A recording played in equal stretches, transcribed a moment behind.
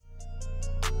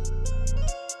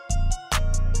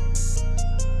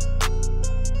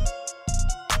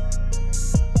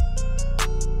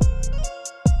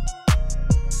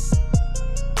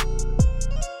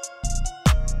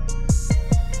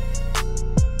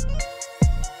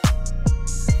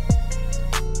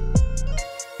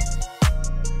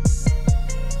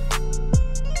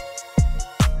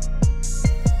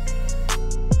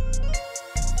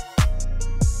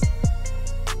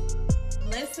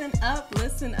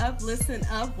listen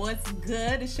up. What's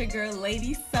good? It's your girl,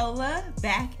 Lady Sola,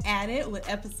 back at it with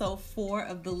episode 4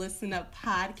 of the Listen Up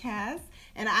podcast.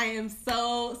 And I am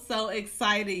so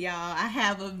excited, y'all. I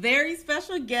have a very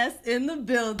special guest in the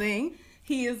building.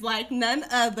 He is like none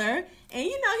other. And,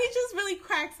 he just really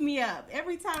cracks me up.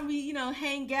 Every time we,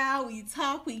 hang out, we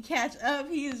talk, we catch up,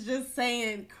 he is just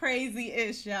saying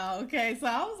crazy-ish, y'all, okay? So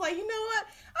I was like, you know what?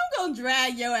 I'm going to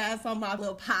drag your ass on my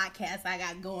little podcast I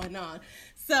got going on.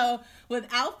 So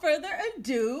without further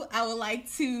ado, I would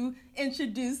like to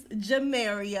introduce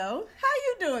Jamario. How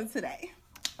you doing today?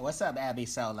 What's up, Abby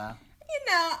Sola?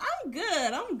 I'm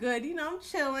good. I'm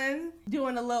chilling,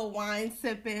 doing a little wine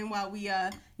sipping while we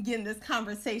getting this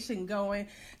conversation going.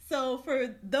 So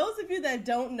for those of you that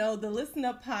don't know, the Listen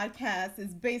Up podcast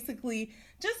is basically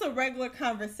just a regular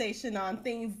conversation on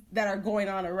things that are going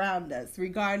on around us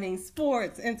regarding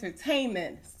sports,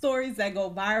 entertainment, stories that go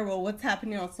viral, what's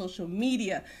happening on social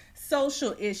media,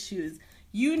 social issues.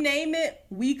 You name it,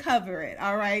 we cover it,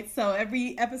 all right? So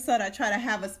every episode I try to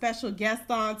have a special guest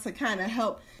on to kind of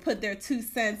help put their 2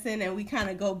 cents in, and we kind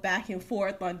of go back and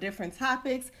forth on different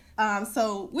topics.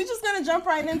 So we're just going to jump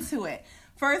right into it.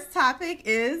 First topic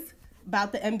is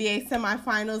about the NBA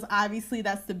semifinals. Obviously,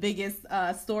 that's the biggest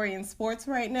story in sports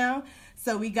right now.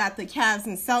 So we got the Cavs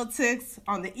and Celtics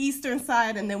on the eastern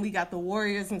side, and then we got the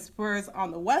Warriors and Spurs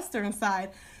on the western side.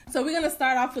 So we're going to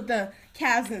start off with the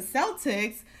Cavs and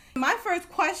Celtics. My first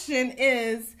question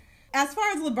is, as far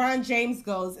as LeBron James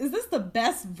goes, is this the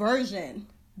best version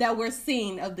that we're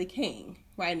seeing of the King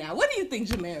right now? What do you think,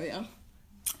 Jamario?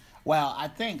 Well, I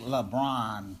think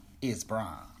LeBron is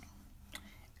Bron.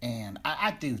 And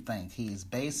I do think he's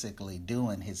basically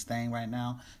doing his thing right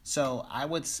now. So I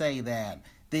would say that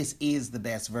this is the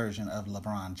best version of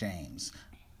LeBron James.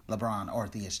 LeBron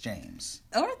Orpheus James.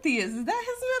 Orpheus, is that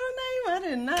his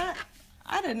middle name?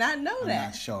 I did not know that.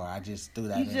 I'm not sure. I just threw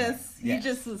that in You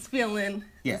just was feeling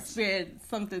the spirit.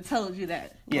 Something told you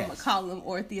that. Yes. I'm going to call him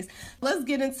Orpheus. Let's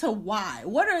get into why.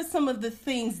 What are some of the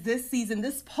things this season,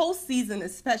 this postseason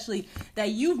especially, that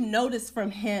you've noticed from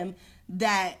him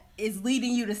that is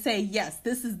leading you to say, yes,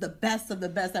 this is the best of the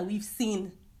best that we've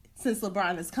seen since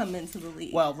LeBron has come into the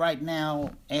league? Well, right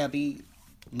now, Abby,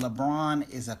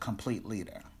 LeBron is a complete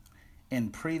leader. In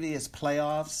previous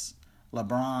playoffs,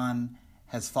 LeBron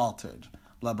has faltered.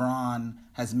 LeBron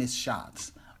has missed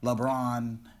shots.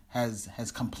 LeBron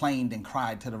has complained and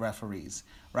cried to the referees.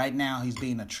 Right now, he's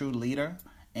being a true leader,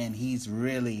 and he's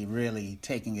really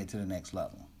taking it to the next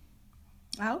level.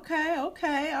 Okay.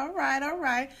 All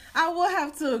right. I will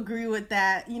have to agree with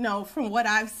that. From what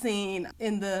I've seen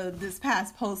in this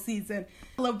past postseason,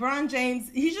 LeBron James,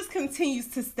 he just continues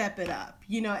to step it up.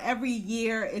 Every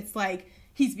year it's like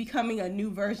he's becoming a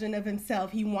new version of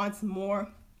himself. He wants more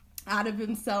out of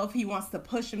himself. He wants to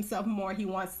push himself more. He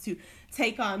wants to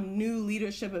take on new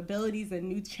leadership abilities and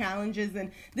new challenges.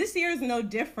 And this year is no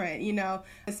different,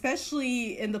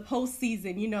 especially in the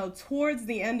postseason, towards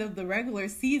the end of the regular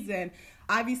season.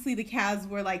 Obviously, the Cavs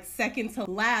were like second to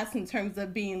last in terms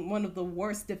of being one of the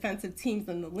worst defensive teams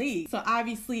in the league. So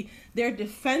obviously, their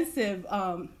defensive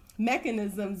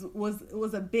mechanisms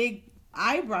was a big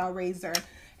eyebrow raiser.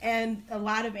 And a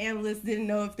lot of analysts didn't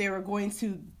know if they were going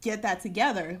to get that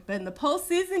together. But in the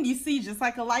postseason, you see, just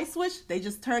like a light switch, they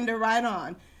just turned it right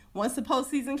on. Once the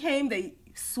postseason came, they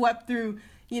swept through,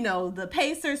 the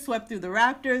Pacers, swept through the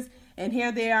Raptors, and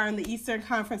here they are in the Eastern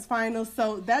Conference Finals.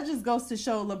 So that just goes to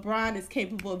show LeBron is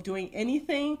capable of doing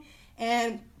anything.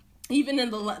 And even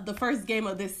in the first game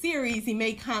of this series, he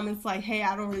made comments like, hey,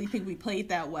 I don't really think we played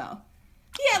that well.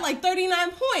 He had like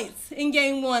 39 points in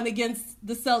game 1 against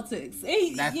the Celtics.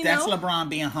 That's LeBron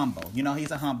being humble.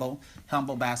 He's a humble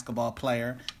basketball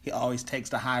player. He always takes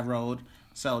the high road.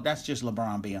 So that's just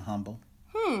LeBron being humble.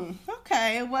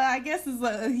 Okay. Well, I guess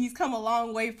he's come a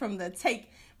long way from the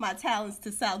take my talents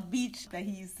to South Beach that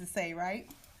he used to say, right?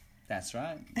 That's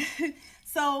right.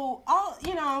 So,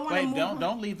 I want to move.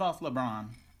 Don't leave off LeBron.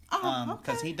 Okay.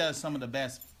 Because he does some of the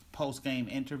best post-game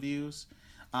interviews.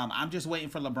 I'm just waiting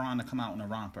for LeBron to come out in a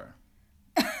romper.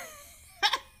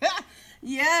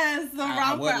 Yes, the romper.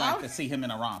 I would like to see him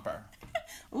in a romper.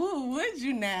 Ooh, would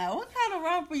you now? What kind of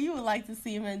romper you would like to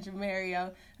see him in,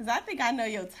 Jamario? Because I think I know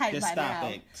your type just by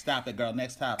now. Stop it, girl.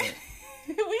 Next topic.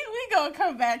 we gonna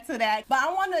come back to that. But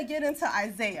I want to get into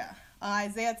Isaiah.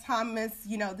 Isaiah Thomas,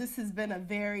 this has been a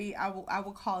very, I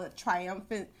will call it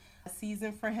triumphant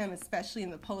season for him, especially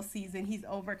in the postseason. He's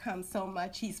overcome so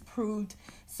much. He's proved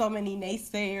so many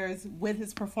naysayers with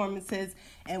his performances,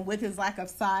 and with his lack of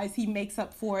size, he makes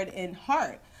up for it in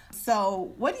heart.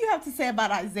 So what do you have to say about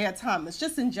Isaiah Thomas,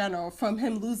 just in general, from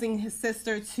him losing his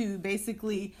sister to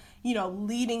basically,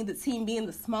 leading the team, being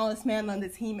the smallest man on the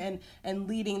team, and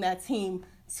leading that team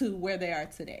to where they are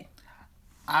today?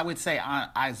 I would say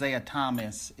Isaiah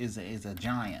Thomas is a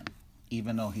giant,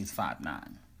 even though he's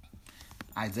 5'9".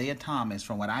 Isaiah Thomas,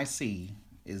 from what I see,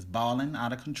 is balling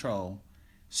out of control,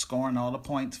 scoring all the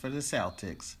points for the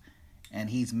Celtics, and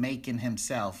he's making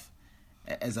himself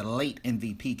as a late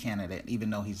MVP candidate, even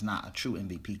though he's not a true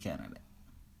MVP candidate.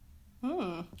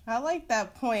 I like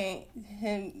that point,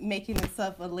 him making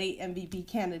himself a late MVP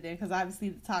candidate, because obviously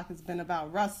the talk has been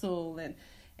about Russell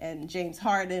and James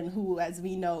Harden, who, as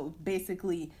we know,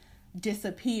 basically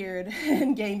disappeared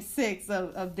in Game 6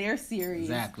 of their series.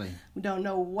 Exactly. We don't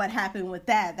know what happened with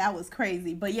that. That was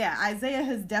crazy. But yeah, Isaiah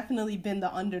has definitely been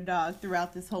the underdog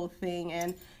throughout this whole thing.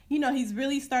 And, he's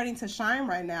really starting to shine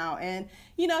right now. And,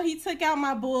 he took out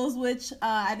my Bulls, which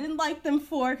I didn't like them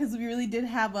for, because we really did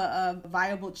have a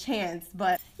viable chance.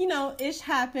 But, ish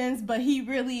happens. But he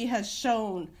really has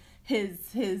shown his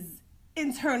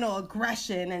internal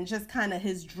aggression and just kind of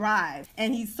his drive,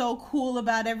 and he's so cool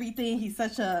about everything. He's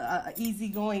such a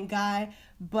easygoing guy,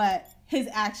 but his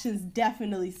actions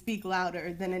definitely speak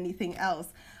louder than anything else.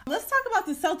 Let's talk about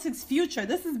the Celtics' future.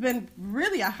 This has been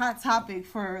really a hot topic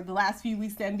for the last few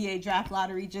weeks. The NBA draft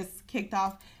lottery just kicked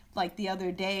off like the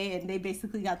other day, and they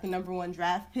basically got the number 1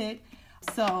 draft pick.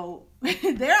 So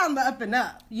they're on the up and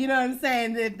up. You know what I'm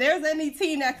saying? If there's any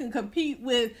team that can compete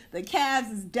with the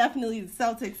Cavs, it's definitely the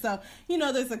Celtics. So,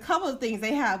 there's a couple of things.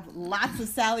 They have lots of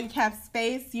salary cap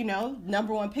space,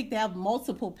 number 1 pick. They have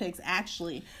multiple picks,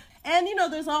 actually. And,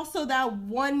 there's also that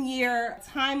 1-year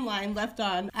timeline left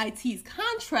on IT's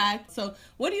contract. So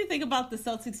what do you think about the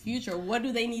Celtics' future? What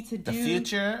do they need to do? The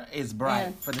future is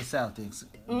bright for the Celtics.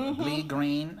 Bleed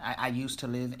green. I used to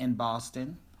live in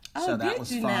Boston. Oh, so that was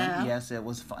fun. Now? Yes, it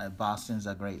was fun. Boston's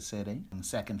a great city.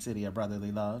 Second city of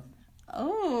brotherly love.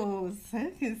 Oh,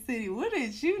 Second City. What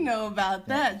did you know about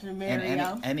that,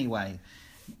 Jamario? Anyway,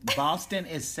 Boston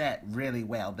is set really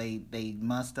well. They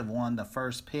must have won the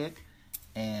first pick,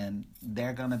 and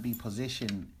they're going to be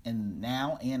positioned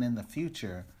now and in the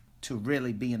future to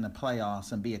really be in the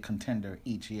playoffs and be a contender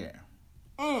each year.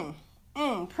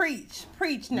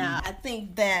 Preach now. I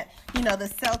think that,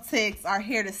 the Celtics are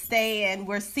here to stay, and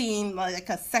we're seeing like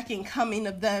a second coming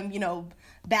of them,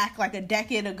 back like a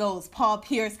decade ago. It was Paul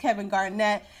Pierce, Kevin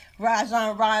Garnett,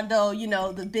 Rajon Rondo,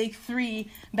 the big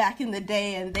three back in the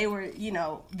day, and they were,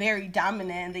 very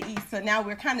dominant in the East. So now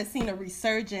we're kind of seeing a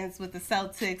resurgence with the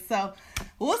Celtics. So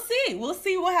we'll see. We'll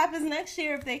see what happens next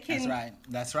year if they can.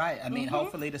 That's right. I mean,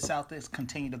 hopefully the Celtics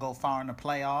continue to go far in the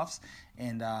playoffs.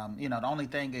 And, the only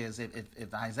thing is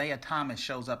if Isaiah Thomas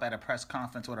shows up at a press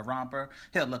conference with a romper,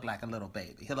 he'll look like a little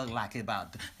baby. He'll look like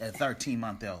about a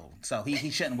 13-month-old. So he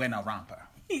shouldn't wear no romper.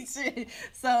 He should.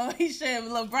 So he should.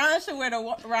 LeBron should wear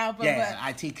the romper. Yeah,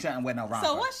 but IT shouldn't wear no romper.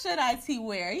 So what should IT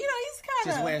wear? He's kind of...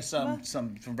 Just wear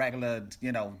some regular,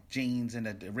 jeans and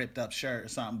a ripped up shirt or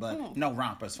something, but no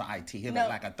rompers for IT. He'll look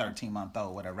like a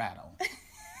 13-month-old with a rattle.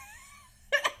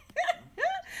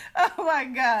 Oh my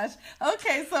gosh.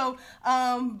 Okay, so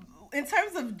in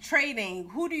terms of trading,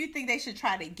 who do you think they should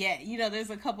try to get? There's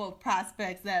a couple of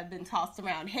prospects that have been tossed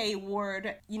around.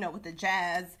 Hayward, with the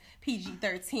Jazz,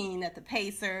 PG-13 at the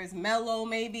Pacers, Melo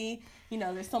maybe.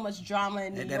 There's so much drama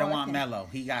in New York. They don't want Melo.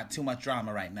 He got too much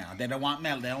drama right now. They don't want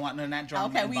Melo. They don't want none of that drama.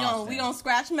 Okay, we gonna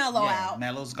scratch Melo out.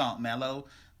 Melo's gone.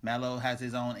 Melo has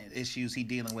his own issues he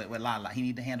dealing with Lala. He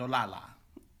need to handle Lala.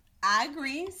 I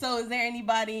agree. So is there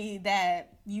anybody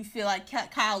that you feel like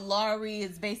Kyle Lowry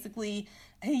is basically,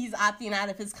 he's opting out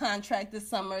of his contract this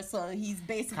summer, so he's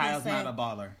basically Kyle's saying, not a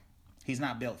baller. He's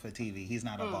not built for TV. He's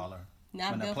not a baller.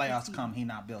 When the playoffs come, he's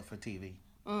not built for TV.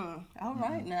 All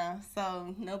right now.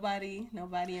 So nobody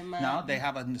in mind. No, they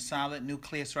have a solid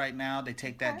nucleus right now. They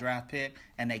take that draft pick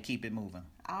and they keep it moving.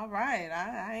 All right.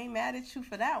 I ain't mad at you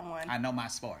for that one. I know my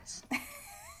sports.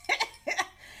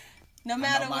 No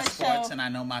matter what sports, and I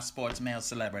know my sports male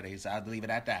celebrities. I'll leave it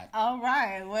at that. All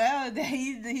right. Well,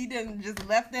 he didn't just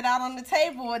left it out on the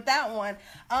table with that one.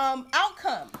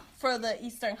 Outcome for the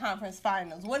Eastern Conference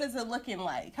Finals. What is it looking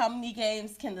like? How many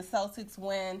games can the Celtics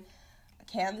win?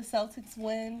 Can the Celtics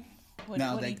win?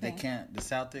 No, they can't. The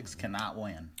Celtics cannot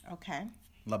win. Okay.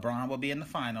 LeBron will be in the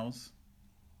finals,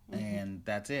 and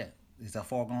that's it. It's a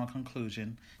foregone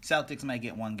conclusion. Celtics may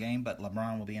get one game, but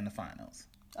LeBron will be in the finals.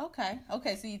 Okay,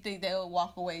 so you think they'll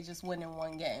walk away just winning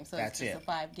one game? So that's it's just a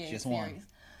 5-game just series. One.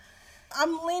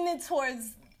 I'm leaning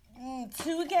towards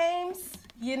 2 games.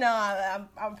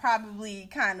 I'm probably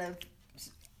kind of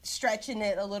stretching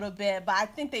it a little bit, but I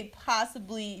think they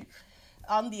possibly,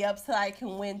 on the upside,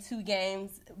 can win 2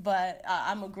 games. But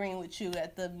I'm agreeing with you.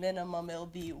 At the minimum, it'll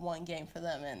be 1 game for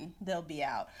them, and they'll be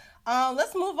out.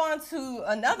 Let's move on to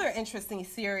another interesting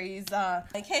series.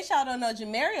 In case y'all don't know,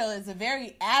 Jamario is a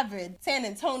very avid San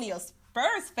Antonio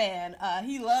Spurs fan.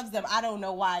 He loves them. I don't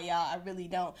know why, y'all. I really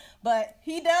don't. But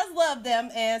he does love them,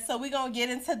 and so we're going to get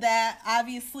into that.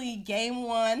 Obviously, game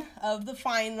 1 of the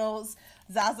finals,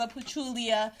 Zaza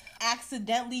Pachulia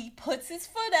accidentally puts his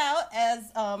foot out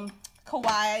as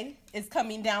Kawhi is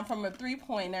coming down from a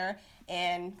three-pointer,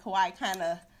 and Kawhi kind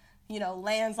of,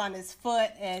 lands on his foot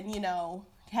and,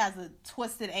 has a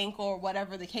twisted ankle or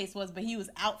whatever the case was, but he was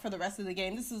out for the rest of the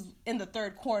game. This is in the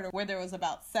third quarter where there was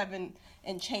about 7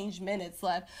 and change minutes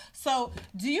left. So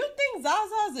do you think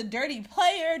Zaza is a dirty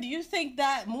player? Do you think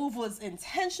that move was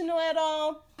intentional at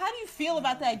all? How do you feel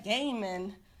about that game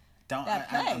and that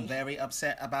play? I'm very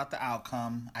upset about the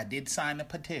outcome. I did sign a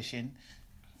petition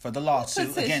for the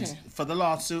lawsuit against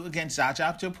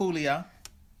Zaza Pachulia.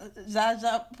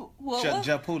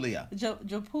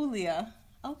 Japulia.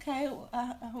 Okay,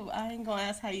 I ain't gonna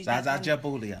ask how you got Zaza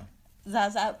Pachulia.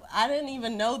 Zaza, I didn't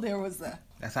even know there was a...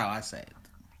 That's how I say it.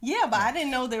 Yeah, but I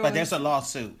didn't know there was... But there's a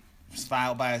lawsuit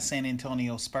filed by a San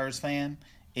Antonio Spurs fan,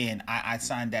 and I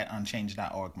signed that on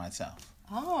change.org myself.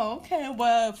 Oh, okay.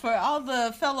 Well, for all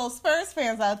the fellow Spurs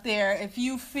fans out there, if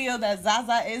you feel that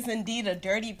Zaza is indeed a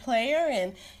dirty player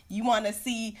and you want to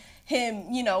see him,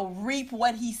 reap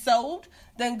what he sowed,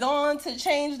 then go on to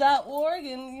change.org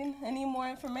and any more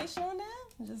information on that?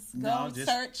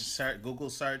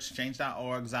 Google search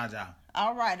change.org Zaza.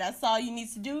 All right, that's all you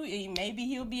need to do. Maybe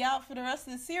he'll be out for the rest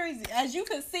of the series. As you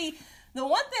can see, the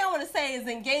one thing I want to say is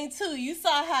in game 2, you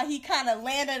saw how he kind of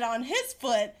landed on his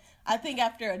foot, I think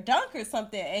after a dunk or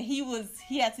something, and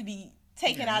he had to be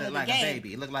taken out of the game. Like a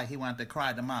baby. It looked like he wanted to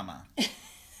cry to mama.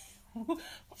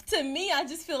 To me, I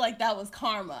just feel like that was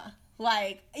karma.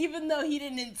 Like, even though he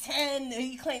didn't intend,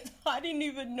 he claims, I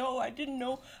didn't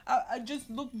know. I just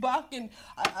looked back and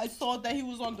I saw that he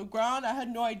was on the ground. I had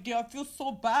no idea. I feel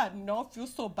so bad.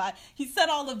 He said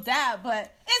all of that,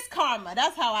 but it's karma.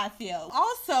 That's how I feel.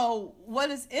 Also, what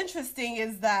is interesting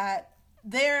is that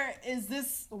there is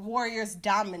this Warriors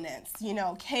dominance.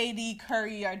 KD,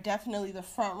 Curry are definitely the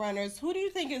front runners. Who do you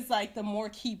think is like the more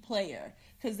key player?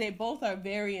 Because they both are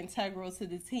very integral to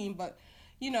the team, but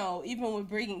even with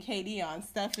bringing KD on,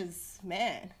 Steph is,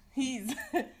 he's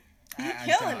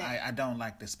killing it. I don't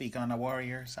like to speak on the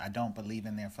Warriors. I don't believe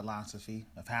in their philosophy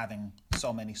of having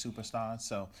so many superstars,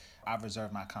 so I've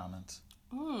reserved my comments.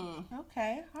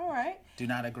 Okay, all right. Do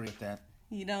not agree with that.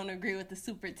 You don't agree with the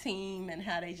super team and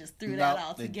how they just threw that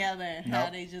all together and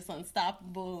how they just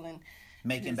unstoppable and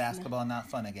making basketball not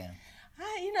fun again.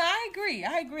 I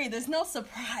agree. There's no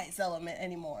surprise element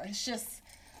anymore. It's just,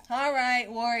 all right,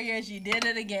 Warriors, you did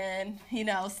it again.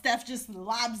 Steph just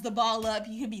lobs the ball up.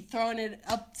 You could be throwing it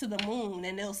up to the moon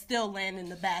and it'll still land in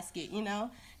the basket,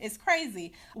 It's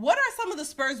crazy. What are some of the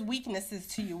Spurs' weaknesses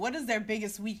to you? What is their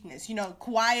biggest weakness?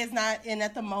 Kawhi is not in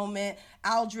at the moment.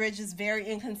 Aldridge is very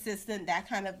inconsistent. That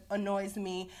kind of annoys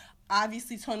me.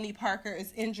 Obviously, Tony Parker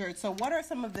is injured. So what are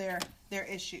some of their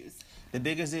issues? The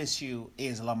biggest issue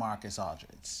is LaMarcus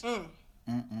Aldridge.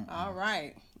 All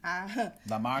right.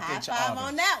 LaMarcus high five Aldridge.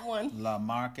 On that one.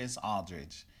 LaMarcus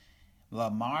Aldridge.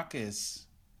 LaMarcus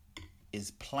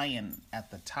is playing at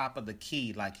the top of the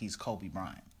key like he's Kobe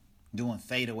Bryant, doing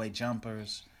fadeaway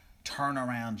jumpers,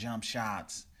 turnaround jump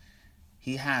shots.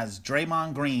 He has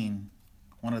Draymond Green,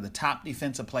 one of the top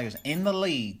defensive players in the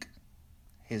league,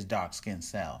 his dark-skinned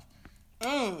self.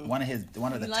 One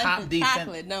of the top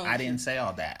defense. I didn't say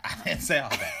all that.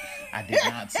 I did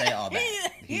not say all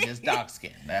that. He's just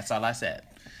dark-skinned. That's all I said.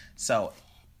 So,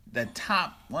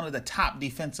 one of the top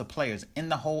defensive players in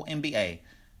the whole NBA,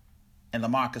 and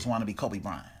LaMarcus want to be Kobe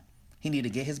Bryant. He need to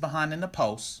get his behind in the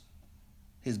post,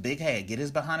 his big head, get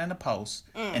his behind in the post,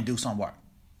 and do some work.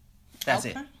 That's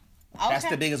it. That's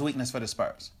the biggest weakness for the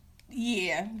Spurs.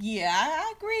 Yeah,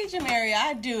 I agree, Jamaria.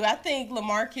 I do. I think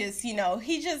LaMarcus,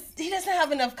 he doesn't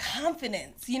have enough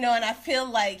confidence, and I feel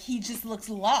like he just looks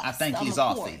lost. I think he's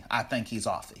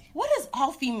offy. What does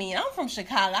offy mean? I'm from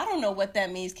Chicago. I don't know what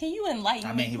that means. Can you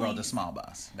enlighten me? He rode the small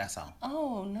bus. That's all.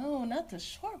 Oh, no, not the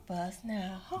short bus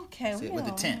now. Okay. With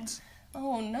the tents.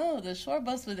 Oh, no, the short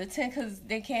bus with the tent because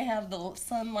they can't have the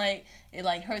sunlight. It,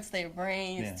 hurts their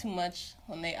brain. It's too much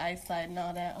on their eyesight and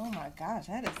all that. Oh, my gosh,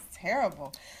 that is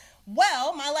terrible.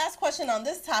 Well, my last question on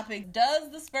this topic, does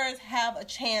the Spurs have a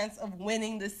chance of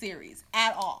winning the series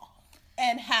at all?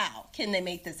 And how can they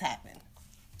make this happen?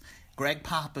 Greg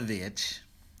Popovich,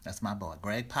 that's my boy.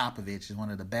 Greg Popovich is one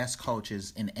of the best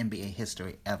coaches in NBA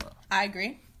history ever. I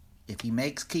agree. If he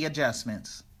makes key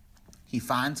adjustments, he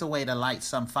finds a way to light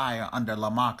some fire under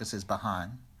LaMarcus's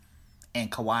behind,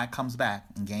 and Kawhi comes back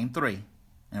in Game 3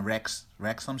 and wrecks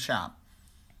some shop,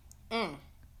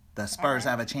 The Spurs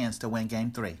have a chance to win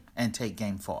Game 3 and take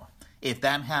Game 4. If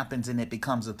that happens and it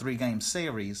becomes a 3-game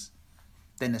series,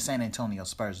 then the San Antonio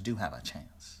Spurs do have a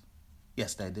chance.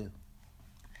 Yes, they do.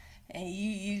 And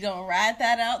you gonna ride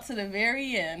that out to the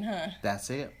very end, huh? That's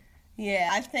it. Yeah,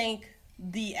 I think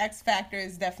the X factor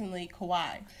is definitely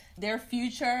Kawhi. Their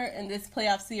future in this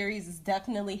playoff series is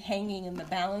definitely hanging in the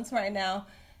balance right now.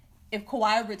 If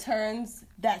Kawhi returns,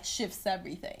 that shifts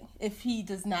everything. If he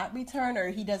does not return, or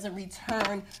he doesn't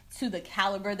return to the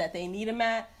caliber that they need him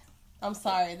at, I'm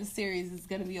sorry, the series is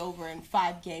going to be over in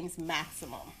 5 games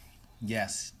maximum.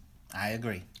 Yes, I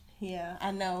agree. Yeah,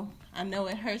 I know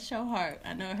it hurts your heart.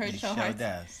 I know it hurts your heart. heart. It sure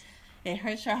does. It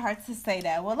hurts your heart to say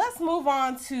that. Well, let's move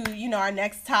on to, our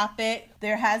next topic.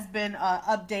 There has been an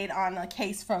update on a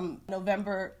case from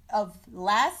November of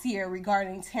last year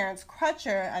regarding Terrence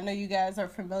Crutcher. I know you guys are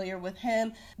familiar with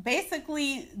him.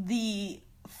 Basically, the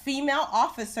female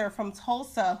officer from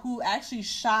Tulsa who actually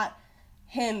shot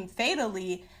him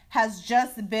fatally has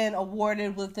just been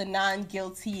awarded with the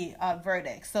non-guilty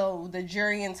verdict. So the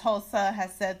jury in Tulsa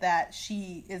has said that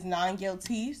she is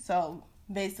non-guilty. So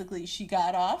basically, she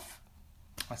got off.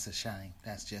 That's a shame.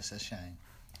 That's just a shame.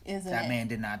 Isn't it? That man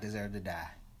did not deserve to die.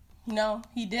 No,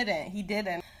 he didn't. He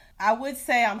didn't. I would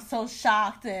say I'm so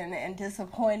shocked and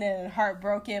disappointed and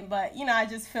heartbroken, but, I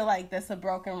just feel like that's a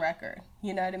broken record.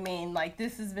 You know what I mean? Like,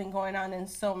 this has been going on in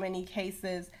so many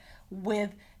cases with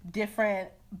different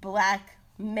black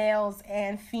males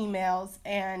and females,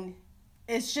 and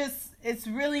it's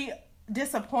really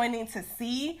disappointing to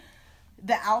see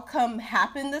the outcome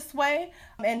happened this way.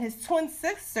 And his twin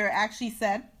sister actually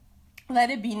said,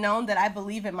 "Let it be known that I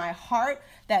believe in my heart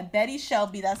that Betty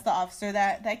Shelby," that's the officer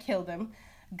that killed him,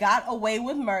 "got away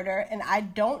with murder, and I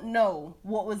don't know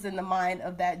what was in the mind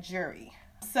of that jury."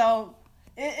 So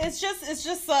it's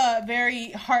just a very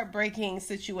heartbreaking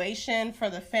situation for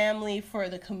the family, for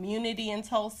the community in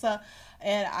Tulsa,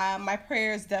 and my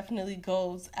prayers definitely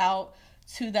goes out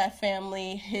to that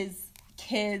family, his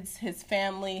kids, his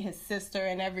family, his sister,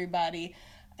 and everybody.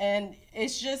 And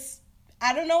it's just,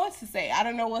 I don't know what to say. I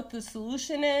don't know what the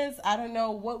solution is. I don't know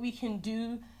what we can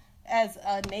do as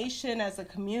a nation, as a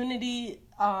community,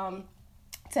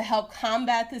 to help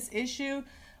combat this issue.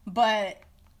 But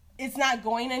it's not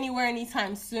going anywhere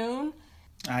anytime soon.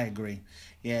 I agree.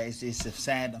 Yeah, it's a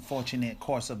sad, unfortunate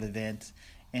course of events.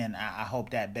 And I hope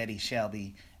that Betty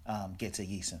Shelby gets a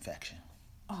yeast infection.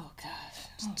 Oh,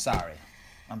 gosh. Sorry.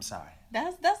 I'm sorry.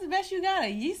 That's the best you got. A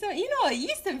yeast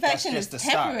infection is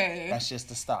temporary. That's just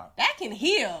the start. That can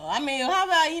heal. I mean, how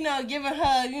about, giving her,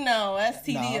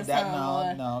 STD or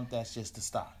something? No, that's just the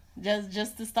start.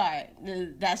 Just the start.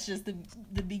 That's just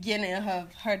the beginning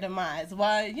of her demise.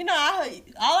 Well,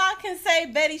 all I can say,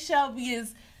 Betty Shelby,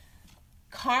 is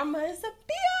karma is a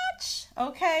bitch.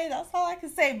 Okay, that's all I can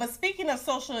say. But speaking of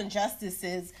social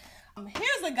injustices,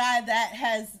 here's a guy that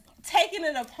has taken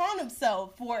it upon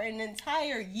himself for an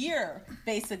entire year,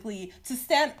 basically, to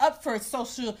stand up for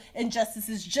social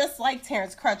injustices, just like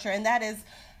Terrence Crutcher, and that is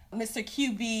Mr.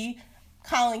 QB,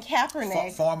 Colin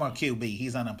Kaepernick. Former QB.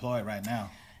 He's unemployed right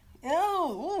now.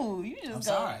 Oh, you just I'm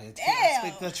sorry. I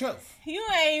speak the truth. You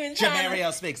ain't even trying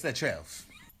Jamario speaks the truth.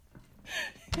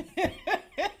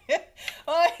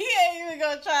 Oh, he ain't even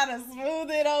gonna try to smooth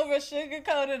it over,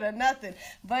 sugarcoat it, or nothing.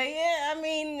 But yeah, I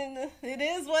mean, it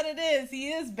is what it is.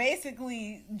 He is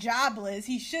basically jobless.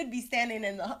 He should be standing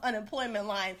in the unemployment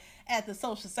line at the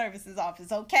social services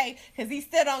office, okay? Because he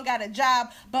still don't got a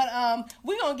job. But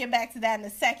we're gonna get back to that in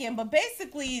a second. But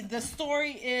basically, the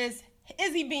story is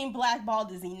he being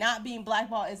blackballed? Is he not being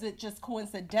blackballed? Is it just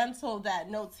coincidental that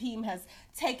no team has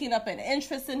taken up an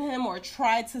interest in him or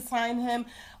tried to sign him?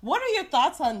 What are your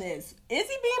thoughts on this? Is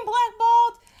he being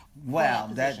blackballed?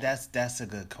 Well, that's a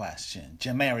good question.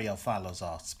 Jamario follows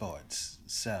all sports.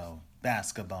 So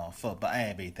basketball, football,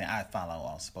 everything. I follow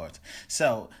all sports.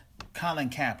 So Colin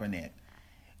Kaepernick,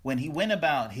 when he went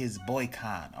about his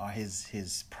boycott or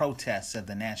his protests of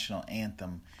the national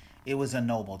anthem, it was a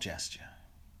noble gesture.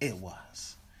 It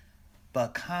was.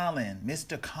 But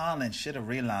Mr. Colin should have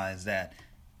realized that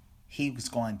he was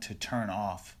going to turn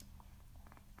off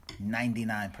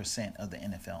 99% of the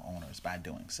NFL owners by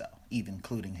doing so, even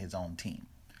including his own team.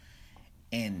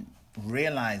 And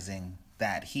realizing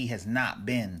that he has not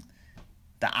been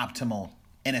the optimal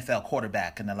NFL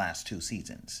quarterback in the last 2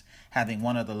 seasons, having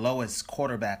one of the lowest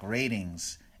quarterback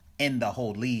ratings in the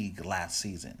whole league last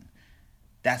season.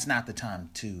 That's not the time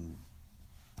to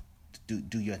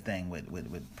do your thing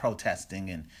with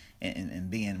protesting and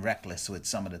being reckless with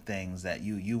some of the things that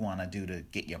you want to do to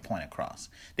get your point across.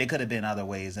 There could have been other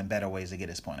ways and better ways to get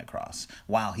his point across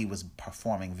while he was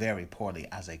performing very poorly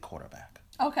as a quarterback.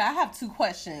 Okay, I have two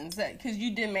questions because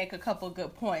you did make a couple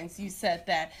good points. You said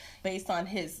that based on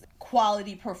his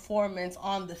quality performance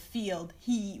on the field,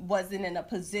 he wasn't in a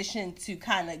position to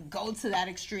kind of go to that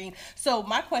extreme. So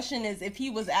my question is, if he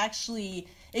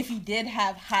did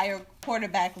have higher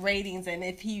quarterback ratings and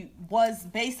if he was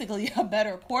basically a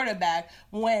better quarterback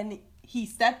when he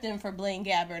stepped in for Blaine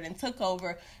Gabbert and took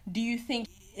over, do you think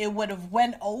it would have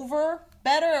went over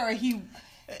better, or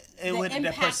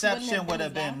the perception would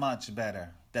have been much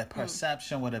better. The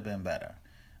perception would have been better.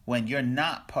 When you're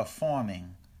not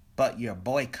performing, but you're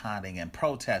boycotting and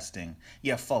protesting,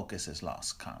 your focus is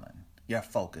lost, Colin. Your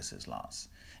focus is lost.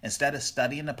 Instead of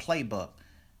studying the playbook,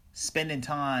 spending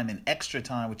time and extra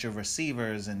time with your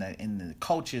receivers and the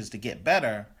coaches to get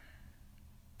better,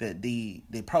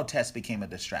 the protest became a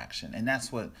distraction. And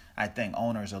that's what I think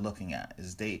owners are looking at,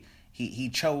 is he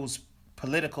chose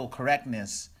political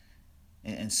correctness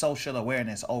and social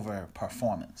awareness over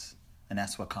performance. And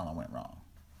that's where Colin went wrong.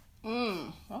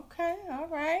 Okay, all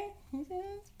right.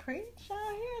 Preach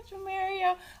out here,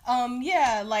 Jamario.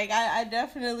 I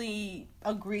definitely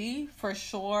agree for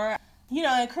sure.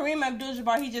 And Kareem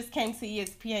Abdul-Jabbar, he just came to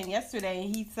ESPN yesterday,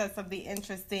 and he said something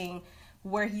interesting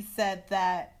where he said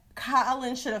that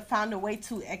Colin should have found a way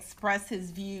to express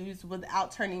his views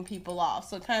without turning people off.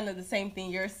 So kind of the same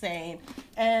thing you're saying.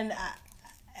 And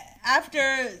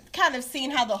after kind of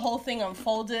seeing how the whole thing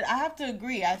unfolded, I have to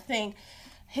agree. I think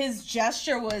his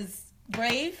gesture was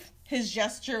brave. His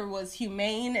gesture was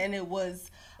humane, and it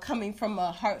was coming from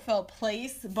a heartfelt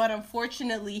place. But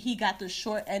unfortunately, he got the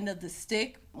short end of the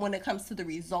stick when it comes to the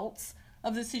results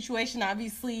of the situation.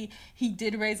 Obviously, he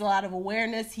did raise a lot of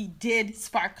awareness. He did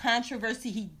spark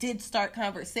controversy. He did start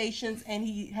conversations, and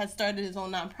he has started his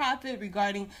own nonprofit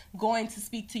regarding going to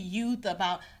speak to youth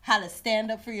about how to stand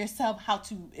up for yourself, how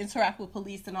to interact with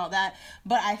police and all that.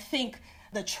 But I think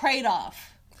the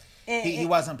trade-off... He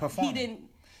wasn't performing. He didn't...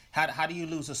 How do you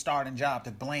lose a starting job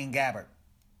to Blaine Gabbert?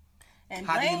 And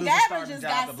Blaine Gabbert just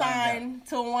got signed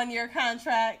to a 1-year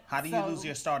contract. How do you lose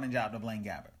your starting job to Blaine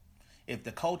Gabbert? If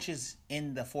the coaches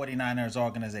in the 49ers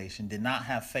organization did not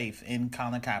have faith in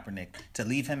Colin Kaepernick to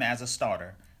leave him as a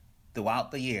starter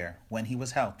throughout the year when he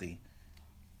was healthy,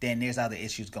 then there's other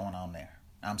issues going on there.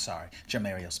 I'm sorry.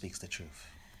 Jamario speaks the truth.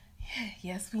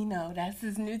 Yes, we know. That's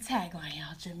his new tagline,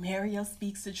 y'all. Jamario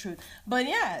speaks the truth. But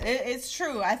yeah, it's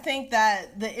true. I think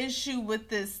that the issue with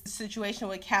this situation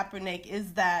with Kaepernick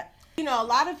is that, a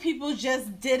lot of people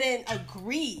just didn't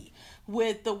agree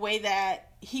with the way that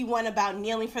he went about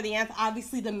kneeling for the anthem.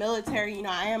 Obviously, the military,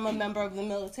 I am a member of the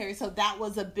military, so that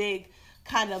was a big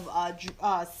kind of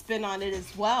spin on it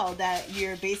as well, that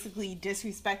you're basically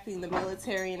disrespecting the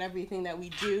military and everything that we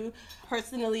do.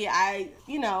 Personally, I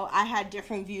had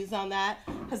different views on that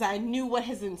because I knew what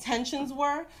his intentions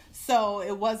were, so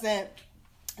it wasn't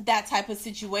that type of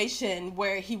situation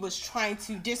where he was trying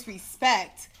to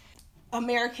disrespect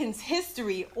Americans'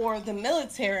 history or the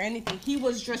military or anything. He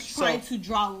was just trying to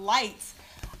draw light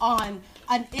on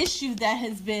an issue that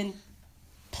has been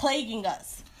plaguing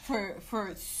us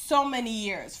for so many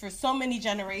years, for so many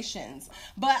generations.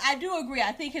 But I do agree.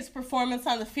 I think his performance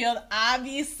on the field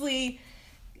obviously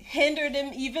hindered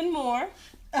him even more.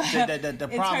 The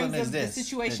problem is this. The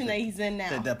situation that he's in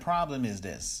now. The problem is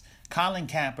this. Colin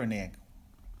Kaepernick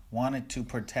wanted to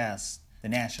protest the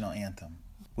national anthem,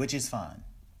 which is fine.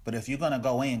 But if you're going to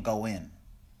go in, go in.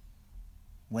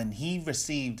 When he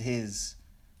received his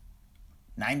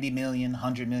 $90 million,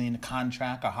 $100 million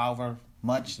contract, or however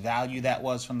much value that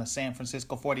was from the San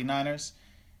Francisco 49ers,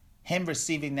 him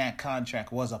receiving that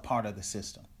contract was a part of the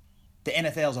system. The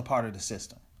NFL is a part of the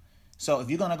system. So if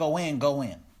you're going to go in, go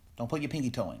in. Don't put your pinky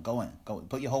toe in. Go in. Go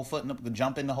put your whole foot in the,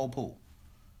 jump in the whole pool.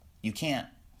 You can't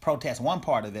protest one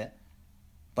part of it,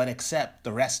 but accept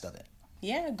the rest of it.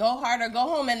 Yeah, go hard or go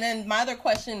home. And then my other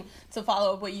question to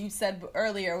follow up what you said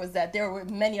earlier was that there were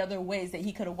many other ways that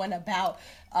he could have went about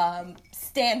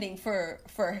standing for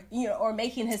or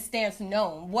making his stance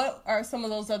known. What are some of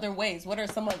those other ways? What are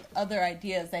some other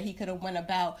ideas that he could have went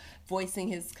about voicing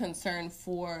his concern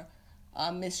for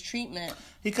mistreatment?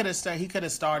 He could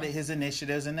have started his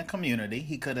initiatives in the community.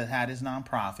 He could have had his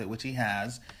nonprofit, which he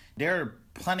has. There are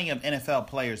plenty of NFL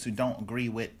players who don't agree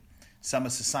with some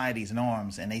of society's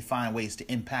norms, and they find ways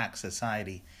to impact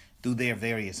society through their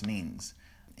various means.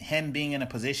 Him being in a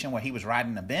position where he was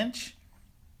riding a bench,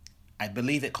 I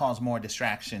believe it caused more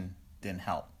distraction than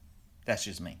help. That's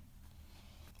just me.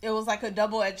 It was like a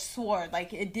double-edged sword.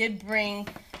 Like, it did bring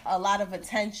a lot of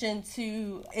attention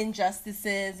to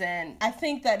injustices, and I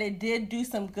think that it did do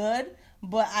some good,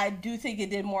 but I do think it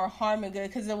did more harm than good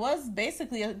because it was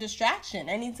basically a distraction.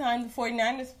 Anytime the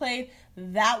 49ers played,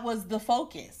 that was the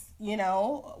focus.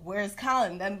 Where's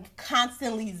Colin? Them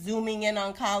constantly zooming in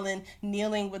on Colin,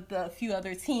 kneeling with the few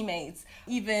other teammates,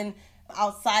 even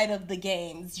outside of the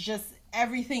games, just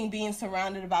everything being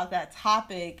surrounded about that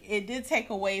topic. It did take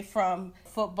away from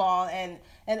football and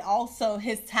also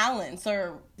his talents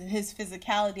or his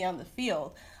physicality on the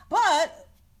field. But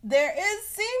there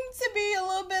seems to be a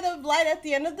little bit of light at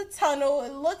the end of the tunnel.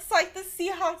 It looks like the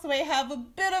Seahawks may have a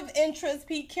bit of interest.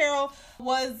 Pete Carroll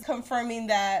was confirming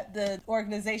that the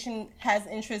organization has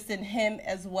interest in him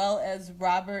as well as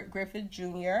Robert Griffin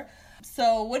Jr.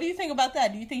 So what do you think about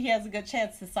that? Do you think he has a good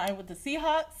chance to sign with the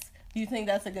Seahawks? Do you think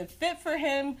that's a good fit for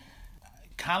him?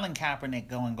 Colin Kaepernick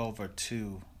going over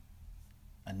to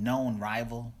a known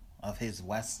rival of his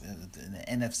West, the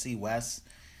NFC West.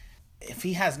 If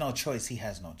he has no choice, he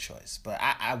has no choice. But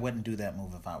I wouldn't do that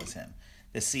move if I was him.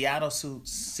 The Seattle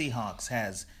Seahawks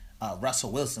has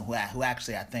Russell Wilson, who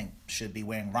actually I think should be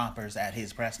wearing rompers at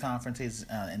his press conferences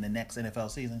in the next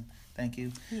NFL season. Thank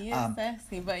you. He is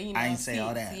sexy, but I ain't say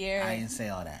all that. I ain't say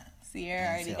all that.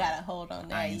 Sierra already got a hold on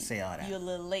that. I ain't say all that. You're a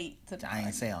little late to the party. I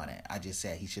ain't say all that. I just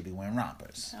said he should be wearing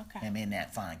rompers. Okay. Him in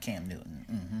that fine Cam Newton.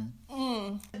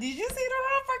 Did you see the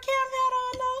romper Cam had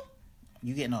on though?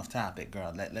 You getting off topic,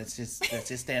 girl. Let's just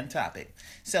stay on topic.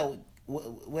 So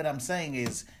what I'm saying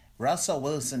is Russell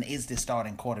Wilson is the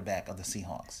starting quarterback of the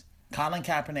Seahawks. Colin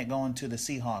Kaepernick going to the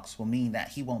Seahawks will mean that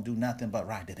he won't do nothing but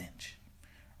ride the bench.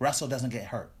 Russell doesn't get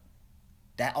hurt.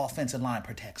 That offensive line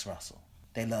protects Russell.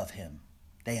 They love him.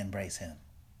 They embrace him.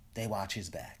 They watch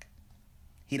his back.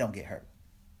 He don't get hurt.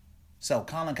 So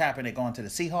Colin Kaepernick going to the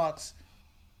Seahawks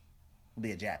will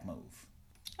be a jack move.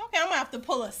 Okay, I'm going to have to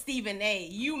pull a Stephen A.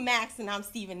 You Max and I'm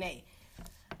Stephen A.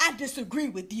 I disagree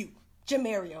with you,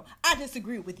 Jamario. I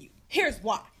disagree with you. Here's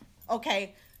why.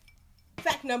 Okay?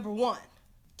 Fact number one.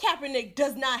 Kaepernick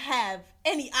does not have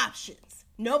any options.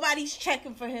 Nobody's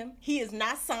checking for him. He is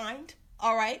not signed.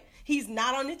 All right? He's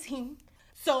not on the team.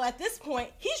 So at this point,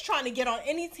 he's trying to get on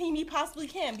any team he possibly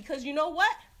can because you know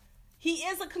what? He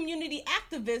is a community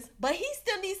activist, but he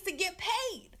still needs to get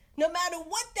paid. No matter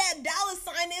what that dollar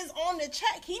sign is on the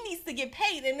check, he needs to get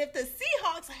paid. And if the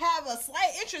Seahawks have a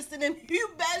slight interest in him,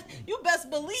 you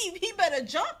best believe he better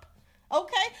jump,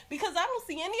 okay? Because I don't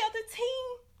see any other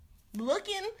team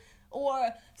looking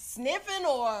or sniffing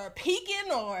or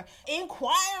peeking or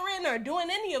inquiring or doing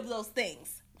any of those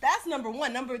things. That's number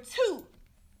one. Number two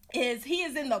is he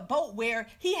is in the boat where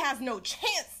he has no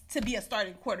chance to be a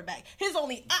starting quarterback. His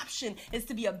only option is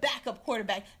to be a backup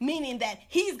quarterback, meaning that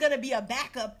he's going to be a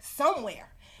backup somewhere.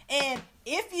 And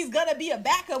if he's going to be a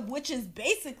backup, which is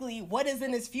basically what is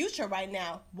in his future right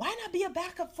now, why not be a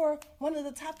backup for one of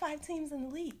the top 5 teams in the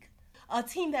league? A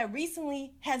team that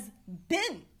recently has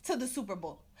been to the Super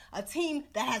Bowl. A team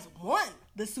that has won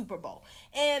the Super Bowl.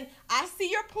 And I see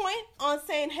your point on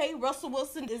saying, hey, Russell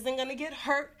Wilson isn't going to get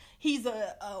hurt. He's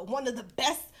one of the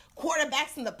best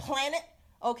quarterbacks on the planet,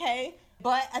 okay?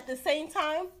 But at the same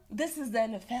time, this is the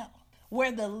NFL,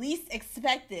 where the least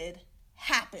expected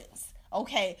happens,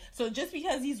 okay? So just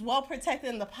because he's well protected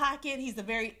in the pocket, he's a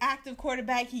very active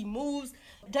quarterback, he moves,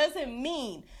 doesn't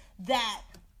mean that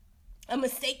a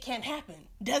mistake can't happen.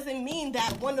 Doesn't mean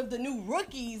that one of the new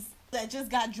rookies that just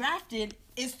got drafted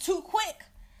is too quick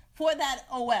for that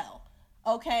OL,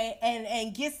 okay,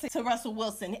 and gets to Russell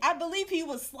Wilson. I believe he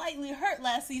was slightly hurt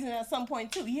last season at some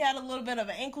point, too. He had a little bit of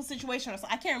an ankle situation, or so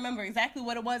I can't remember exactly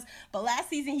what it was, but last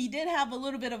season he did have a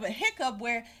little bit of a hiccup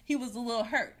where he was a little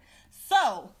hurt.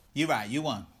 So... You're right. You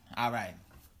won. All right.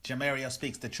 Jamario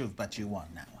speaks the truth, but you won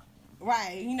that one.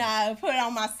 Right. You know, I put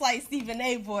on my slight Stephen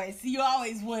A voice. You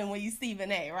always win when you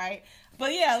Stephen A, right?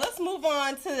 But yeah, let's move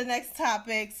on to the next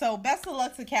topic. So best of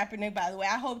luck to Kaepernick, by the way.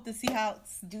 I hope the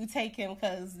Seahawks do take him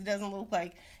because it doesn't look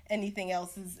like anything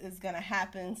else is going to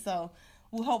happen. So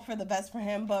we'll hope for the best for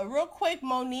him. But real quick,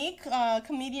 Monique,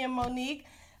 comedian Monique,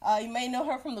 you may know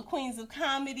her from the Queens of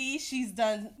Comedy. She's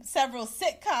done several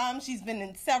sitcoms. She's been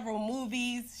in several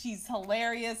movies. She's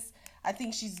hilarious. I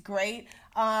think she's great.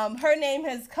 Her name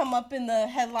has come up in the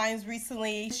headlines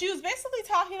recently. She was basically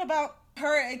talking about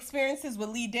her experiences with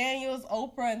Lee Daniels,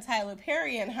 Oprah, and Tyler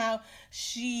Perry, and how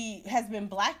she has been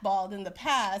blackballed in the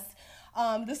past.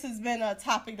 This has been a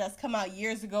topic that's come out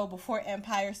years ago before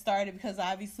Empire started, because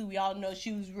obviously we all know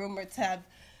she was rumored to have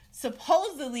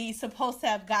supposedly supposed to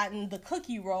have gotten the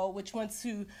cookie role, which went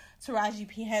to Taraji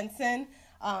P. Henson.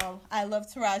 I love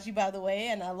Taraji, by the way,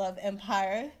 and I love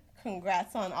Empire.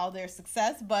 Congrats on all their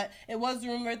success. But it was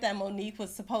rumored that Monique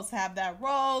was supposed to have that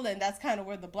role, and that's kind of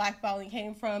where the blackballing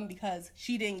came from, because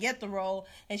she didn't get the role,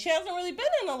 and she hasn't really been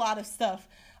in a lot of stuff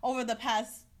over the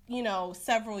past,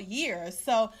 several years.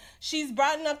 So she's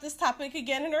brought up this topic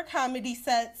again in her comedy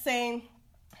set, saying,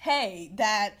 hey,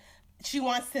 that she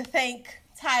wants to thank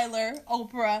Tyler,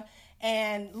 Oprah,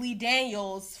 and Lee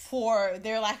Daniels for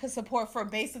their lack of support for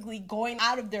basically going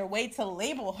out of their way to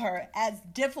label her as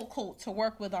difficult to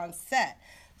work with on set.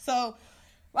 So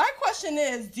my question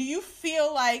is, do you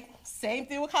feel like, same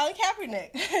thing with Colin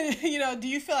Kaepernick, do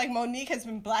you feel like Monique has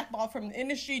been blackballed from the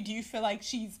industry? Do you feel like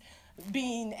she's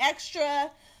being extra?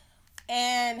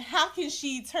 And how can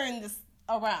she turn this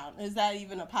around? Is that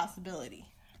even a possibility?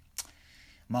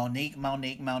 Monique,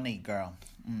 girl.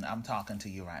 I'm talking to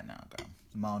you right now, girl.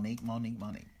 Monique.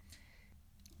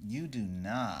 You do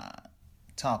not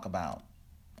talk about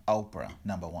Oprah,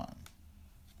 number one,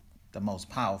 the most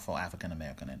powerful African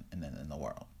American in the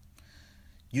world.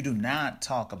 You do not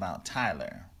talk about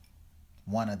Tyler,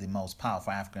 one of the most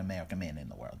powerful African American men in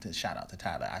the world. Shout out to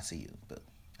Tyler. I see you, boo.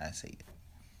 I see you.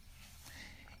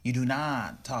 You do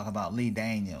not talk about Lee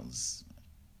Daniels,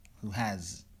 who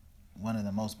has one of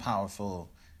the most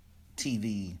powerful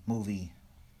TV, movie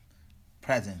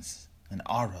presence and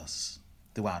auras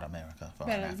throughout America for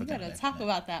African American. You better talk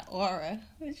about that aura.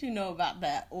 What you know about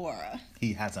that aura?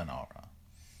 He has an aura.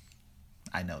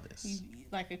 I know this.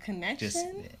 Like a connection? Just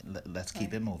let's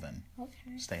keep it moving.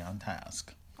 Okay. Stay on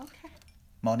task. Okay.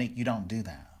 Monique, you don't do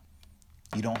that.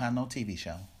 You don't have no TV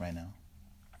show right now.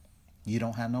 You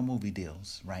don't have no movie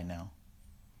deals right now.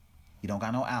 You don't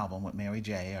got no album with Mary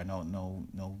J. or no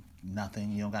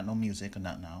nothing. You don't got no music or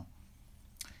nothing now.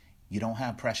 You don't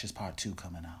have Precious Part 2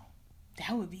 coming out.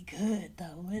 That would be good,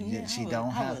 though, wouldn't it?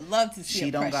 I would love to see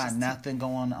She don't got Precious nothing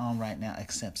going on right now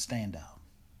except stand-up.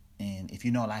 And if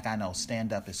you know, like I know,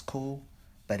 stand-up is cool,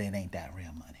 but it ain't that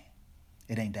real money.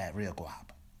 It ain't that real guap.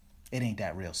 It ain't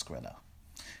that real Skrilla.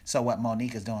 So what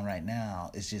Monique is doing right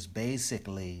now is just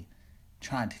basically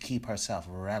trying to keep herself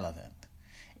relevant.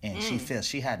 And she feels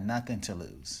she had nothing to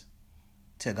lose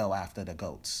to go after the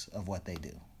GOATs of what they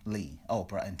do. Lee,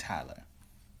 Oprah, and Tyler.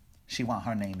 She want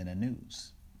her name in the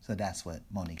news. So that's what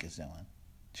Monique is doing.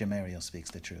 Jamario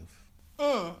speaks the truth.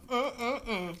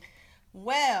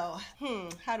 Well,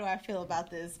 how do I feel about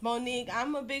this? Monique,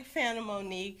 I'm a big fan of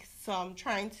Monique, so I'm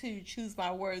trying to choose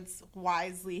my words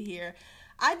wisely here.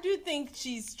 I do think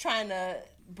she's trying to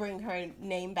bring her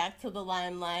name back to the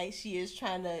limelight. She is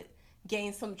trying to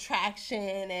gain some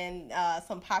traction and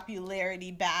some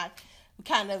popularity back,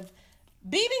 kind of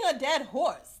beating a dead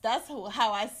horse. That's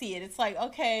how I see it. It's like,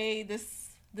 okay, this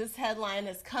headline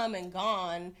has come and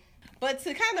gone, but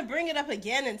to kind of bring it up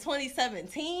again in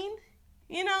 2017,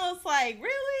 it's like,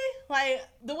 really? Like,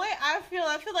 the way I feel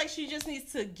like she just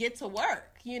needs to get to work.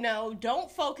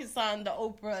 Don't focus on the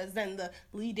Oprahs and the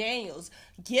Lee Daniels.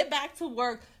 Get back to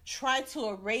work. Try to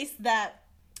erase that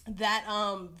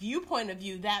viewpoint of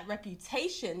you, that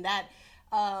reputation, that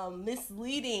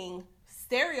misleading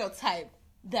stereotype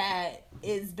that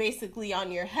is basically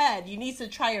on your head. You need to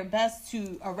try your best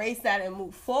to erase that and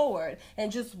move forward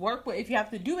and just work with, if you have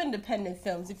to do independent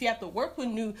films, if you have to work with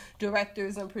new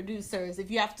directors and producers, if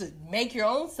you have to make your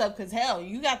own stuff, because hell,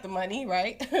 you got the money,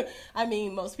 right? I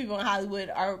mean, most people in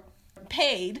Hollywood are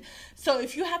paid. So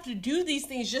if you have to do these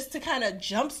things just to kind of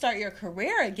jumpstart your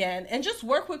career again and just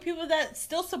work with people that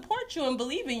still support you and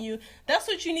believe in you, that's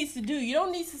what you need to do. You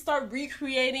don't need to start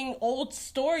recreating old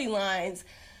storylines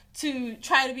to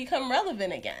try to become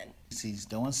relevant again. She's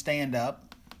doing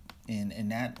stand-up, and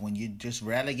that when you just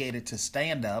relegate it to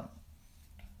stand-up,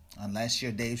 unless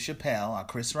you're Dave Chappelle or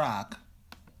Chris Rock,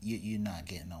 you're not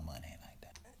getting no money like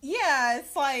that. Yeah,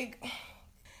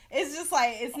 it's just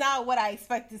like, it's not what I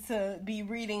expected to be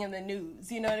reading in the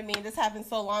news. You know what I mean? This happened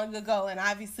so long ago, and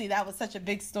obviously that was such a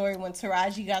big story when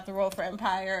Taraji got the role for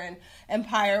Empire, and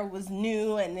Empire was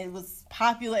new and it was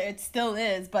popular. It still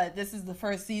is, but this is the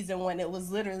first season when it was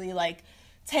literally like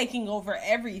taking over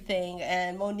everything,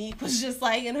 and Monique was just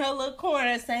like in her little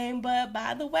corner saying, but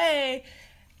by the way,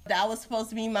 that was supposed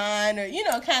to be mine, or,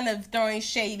 kind of throwing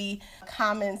shady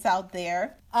comments out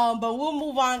there. But we'll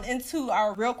move on into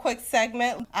our real quick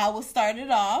segment. I will start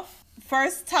it off.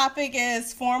 First topic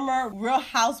is former Real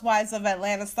Housewives of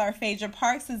Atlanta star Phaedra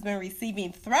Parks has been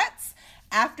receiving threats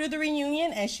after the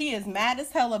reunion, and she is mad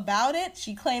as hell about it.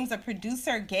 She claims a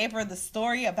producer gave her the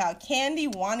story about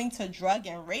Kandi wanting to drug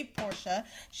and rape Porsha.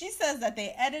 She says that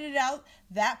they edited out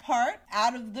that part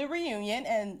out of the reunion,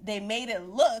 and they made it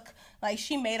look like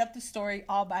she made up the story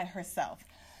all by herself.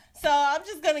 So I'm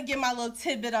just going to give my little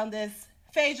tidbit on this.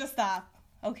 Phaedra, stop.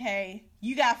 Okay,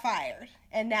 you got fired,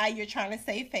 and now you're trying to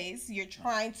save face. You're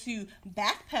trying to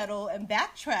backpedal and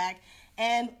backtrack,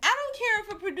 and I don't care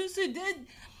if a producer did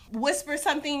whisper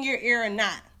something in your ear or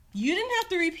not. You didn't have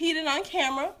to repeat it on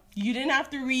camera. You didn't have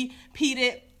to repeat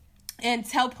it and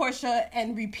tell Porsha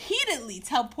and repeatedly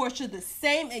tell Porsha the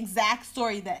same exact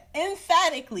story that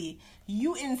emphatically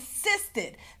You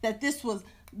insisted that this was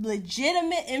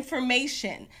legitimate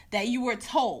information that you were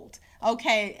told.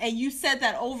 Okay, and you said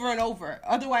that over and over.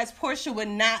 Otherwise, Portia would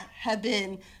not have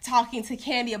been talking to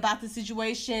Kandi about the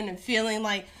situation and feeling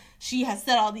like she has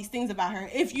said all these things about her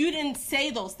if you didn't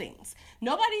say those things.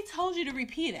 Nobody told you to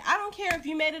repeat it. I don't care if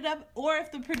you made it up or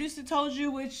if the producer told you,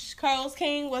 which Carlos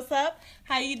King, what's up?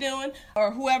 How you doing?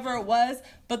 Or whoever it was.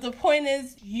 But the point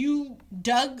is, you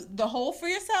dug the hole for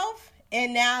yourself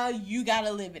and now you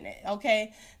gotta live in it.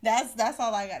 Okay? That's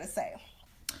all I gotta say.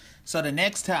 So the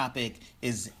next topic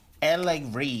is L.A.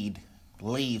 Reid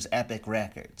leaves Epic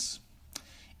Records.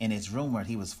 And it's rumored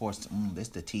he was forced to... this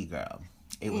the tea girl.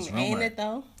 It was rumored. Ain't it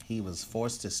though? He was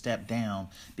forced to step down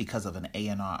because of an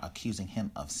A&R accusing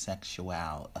him of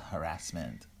sexual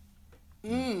harassment.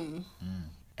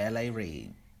 L.A.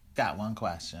 Reid. Got one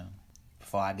question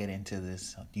before I get into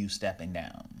this, you stepping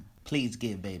down. Please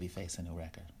give Babyface a new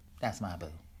record. That's my boo.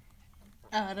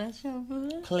 Oh, that's your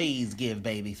boo? Please give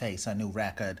Babyface a new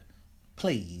record.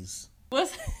 Please.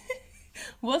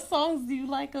 What songs do you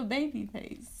like of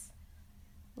Babyface?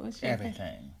 What's your everything?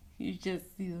 Favorite? You just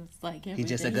like everything. He's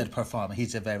just a good performer.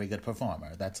 He's a very good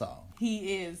performer. That's all.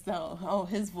 He is though. Oh,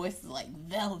 his voice is like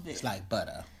velvet. It's like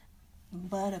butter.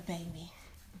 Butter, baby.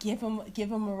 Give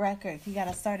him a record. If you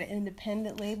gotta start an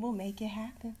independent label, make it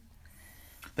happen.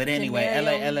 But anyway,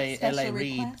 L.A.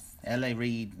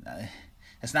 Reid,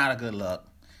 it's not a good look.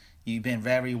 You've been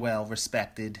very well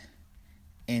respected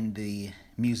in the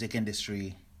music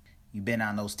industry. You've been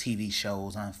on those TV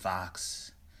shows on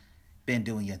Fox. Been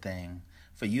doing your thing.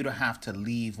 For you to have to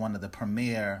leave one of the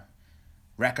premier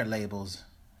record labels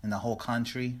in the whole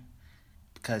country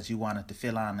because you wanted to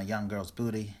fill on a young girl's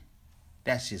booty,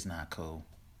 that's just not cool.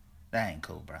 That ain't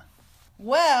cool, bro.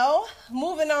 Well,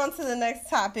 moving on to the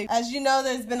next topic. As you know,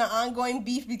 there's been an ongoing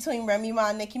beef between Remy Ma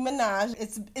and Nicki Minaj.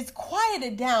 It's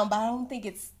quieted down, but I don't think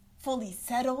it's fully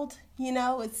settled. You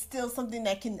know, it's still something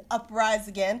that can uprise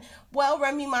again. Well,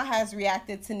 Remy Ma has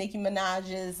reacted to Nicki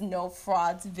Minaj's No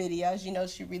Frauds video. As you know,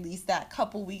 she released that a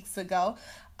couple weeks ago.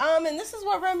 And this is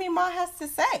what Remy Ma has to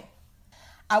say.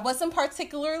 I wasn't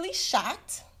particularly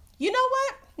shocked. You know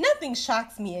what? Nothing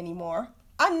shocks me anymore.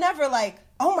 I'm never like,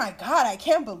 oh my God, I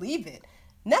can't believe it.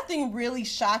 Nothing really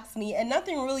shocks me and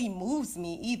nothing really moves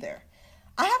me either.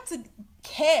 I have to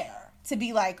care to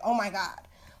be like, oh my God.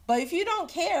 But if you don't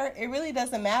care, it really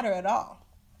doesn't matter at all.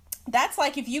 That's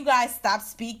like if you guys stop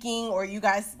speaking or you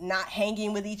guys not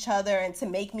hanging with each other, and to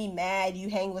make me mad, you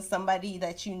hang with somebody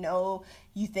that you know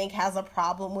you think has a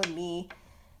problem with me.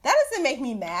 That doesn't make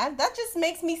me mad. That just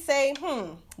makes me say,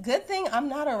 good thing I'm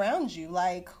not around you.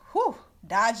 Like,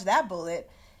 dodge that bullet.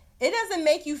 It doesn't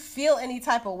make you feel any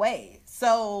type of way.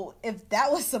 So if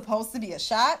that was supposed to be a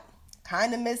shot,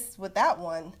 kind of missed with that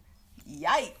one.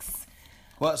 Yikes.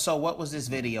 Well, so what was this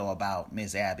video about,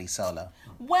 Ms. Abby Sola?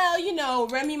 Well, you know,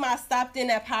 Remy Ma stopped in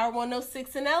at Power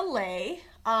 106 in LA,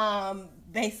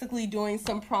 basically doing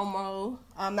some promo.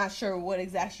 I'm not sure what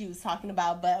exactly she was talking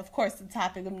about, but of course the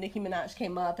topic of Nicki Minaj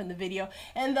came up in the video.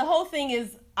 And the whole thing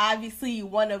is obviously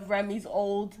one of Remy's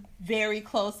old, very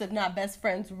close, if not best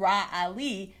friends, Ra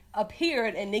Ali,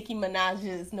 appeared in Nicki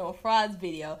Minaj's No Frauds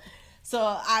video. So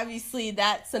obviously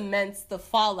that cements the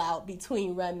fallout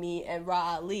between Remy and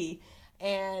Ra Ali.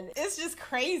 And it's just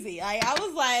crazy. I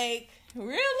was like,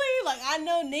 really? Like, I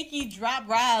know Nicki dropped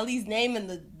Ra Ali's name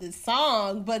in the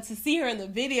song, but to see her in the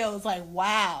video is like,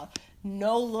 wow,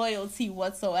 no loyalty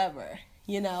whatsoever,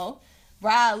 you know?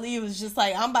 Ra Ali was just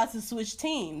like, I'm about to switch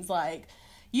teams, like,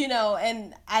 you know,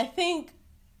 and I think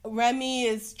Remy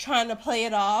is trying to play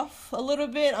it off a little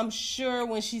bit. I'm sure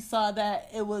when she saw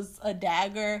that it was a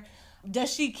dagger.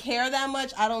 Does she care that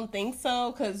much? I don't think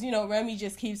so, because, you know, Remy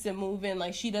just keeps it moving.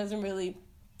 Like, she doesn't really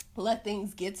let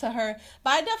things get to her. But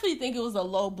I definitely think it was a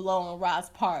low blow on Ra's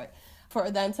part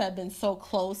for them to have been so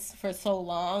close for so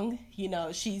long. You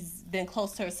know, she's been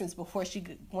close to her since before she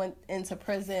went into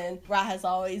prison. Ra has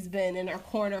always been in her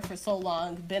corner for so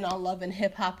long, been on Love and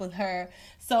Hip Hop with her.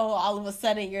 So all of a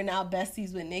sudden, you're now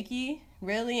besties with Nicki?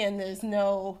 Really? And there's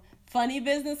no funny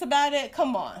business about it?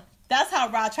 Come on. That's how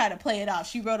Ra tried to play it off.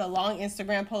 She wrote a long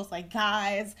Instagram post like,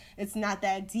 guys, it's not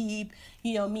that deep.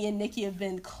 You know, me and Nicki have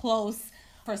been close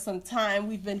for some time.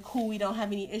 We've been cool. We don't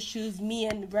have any issues. Me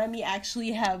and Remy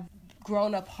actually have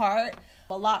grown apart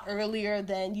a lot earlier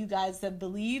than you guys have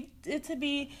believed it to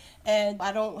be. And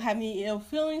I don't have any ill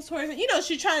feelings towards it. You know,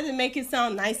 she tried to make it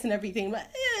sound nice and everything, but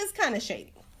yeah, it's kind of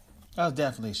shady. Oh,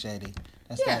 definitely shady.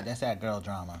 That's that girl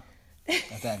drama.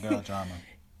 That's that girl drama.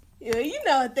 You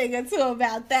know a thing or two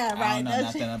about that, right? I don't know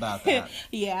nothing about that.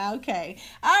 Yeah, okay.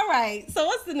 All right. So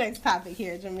what's the next topic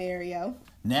here, Jamario?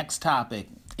 Next topic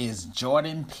is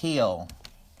Jordan Peele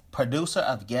Producer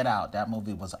of Get Out. That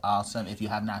movie was awesome. If you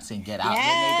have not seen Get Out, Yes.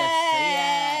 you need to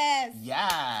see it.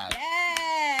 Yes.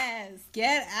 Yes.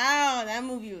 Get Out. That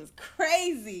movie was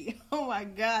crazy. Oh my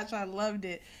gosh, I loved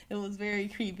it. It was very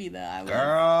creepy though.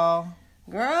 Girl,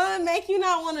 it make you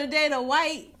not want to date a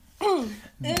white.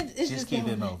 It's just keep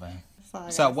it moving.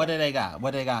 So what do they got?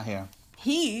 What do they got here?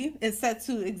 He is set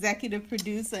to executive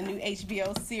produce a new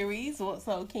HBO series.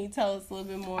 So can you tell us a little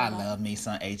bit more? I love me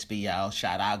some HBO.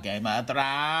 Shout out Game of Thrones.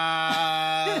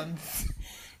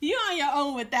 You on your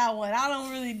own with that one. I don't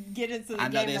really get into the I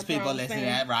know Game there's of people Thrones listening thing.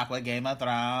 that rock with Game of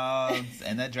Thrones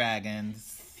and the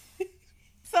dragons.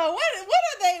 So what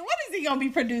is he gonna be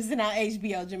producing on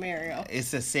HBO, Jamario?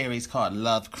 It's a series called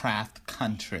Lovecraft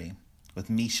Country with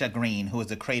Misha Green, who is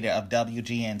the creator of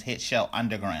WGN's hit show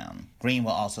Underground. Green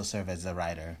will also serve as a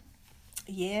writer.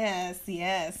 Yes.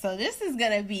 So this is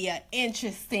going to be an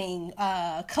interesting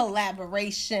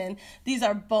collaboration. These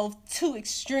are both two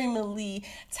extremely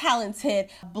talented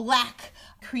Black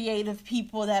creative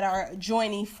people that are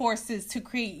joining forces to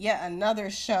create yet another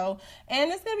show.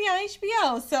 And it's going to be on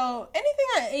HBO. So anything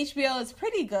on HBO is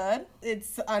pretty good.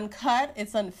 It's uncut.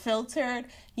 It's unfiltered.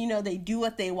 You know, they do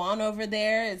what they want over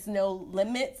there. It's no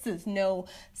limits. There's no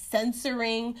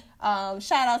censoring.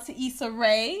 Shout out to Issa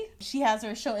Rae. She has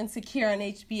her show Insecure on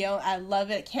HBO. I love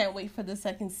it. Can't wait for the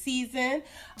second season.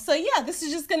 So yeah, this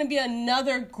is just going to be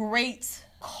another great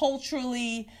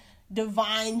culturally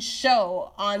divine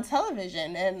show on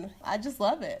television. And I just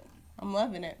love it. I'm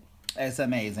loving it. It's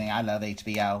amazing. I love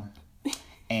HBO.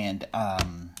 And let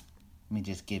me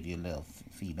just give you a little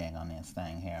feedback on this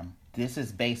thing here. This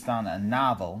is based on a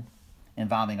novel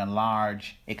involving a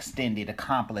large, extended,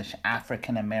 accomplished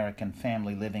African-American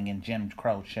family living in Jim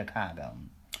Crow Chicago.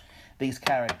 These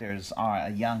characters are a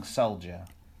young soldier,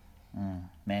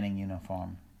 man in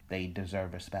uniform. They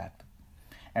deserve respect.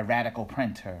 A radical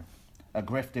printer, a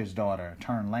grifter's daughter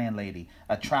turned landlady,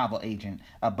 a travel agent,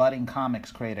 a budding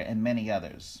comics creator, and many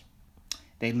others.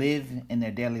 They live in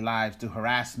their daily lives through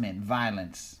harassment,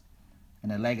 violence,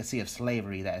 and a legacy of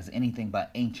slavery that is anything but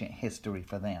ancient history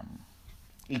for them.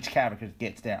 Each character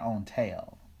gets their own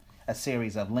tale, a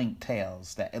series of linked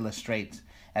tales that illustrates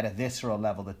at a visceral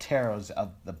level the terrors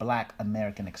of the Black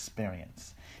American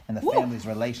experience and the family's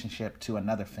relationship to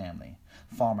another family,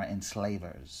 former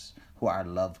enslavers, who are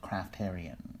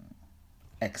Lovecraftian,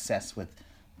 obsessed with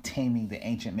taming the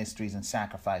ancient mysteries and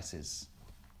sacrifices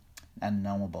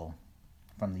unknowable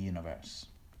from the universe.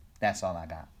 That's all I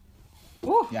got.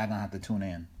 Ooh. Y'all gonna have to tune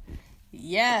in.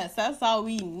 Yes, that's all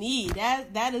we need.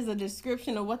 That is a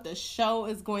description of what the show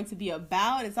is going to be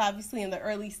about. It's obviously in the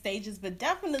early stages, but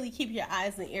definitely keep your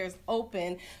eyes and ears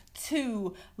open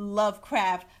to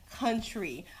Lovecraft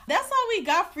Country. That's all we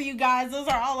got for you guys. Those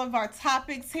are all of our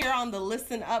topics here on the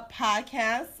Listen Up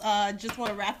podcast. Just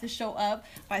want to wrap the show up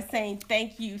by saying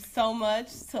thank you so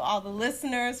much to all the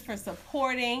listeners for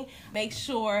supporting. Make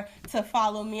sure to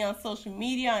follow me on social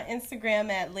media on Instagram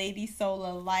at Lady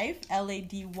Sola Life,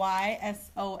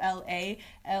 LadySolalife.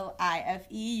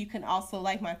 You can also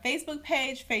like my Facebook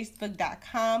page,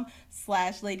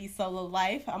 facebook.com/Lady Sola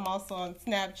Life. I'm also on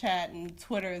Snapchat and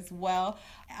Twitter as well.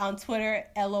 On Twitter,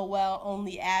 LOL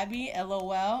Only Abby,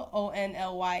 LOL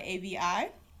ONLYABI.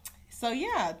 So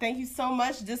yeah, thank you so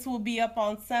much. This will be up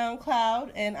on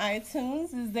SoundCloud and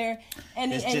iTunes. Is there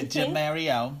anything? It's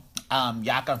Jamario.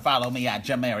 Y'all can follow me at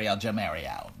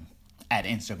Jamario at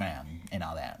Instagram and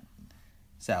all that.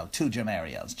 So 2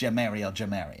 Jamarios, Jamario.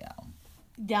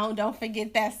 Don't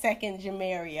forget that second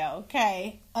Jamario,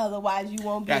 okay? Otherwise, you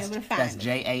won't be able to find That's it.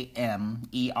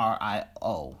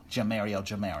 Jamerio,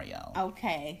 Jamario.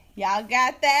 Okay, y'all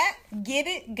got that? Get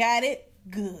it? Got it?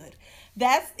 Good.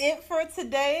 That's it for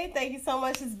today. Thank you so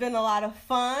much. It's been a lot of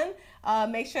fun.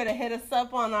 Make sure to hit us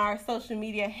up on our social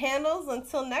media handles.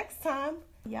 Until next time,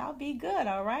 y'all be good,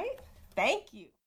 all right? Thank you.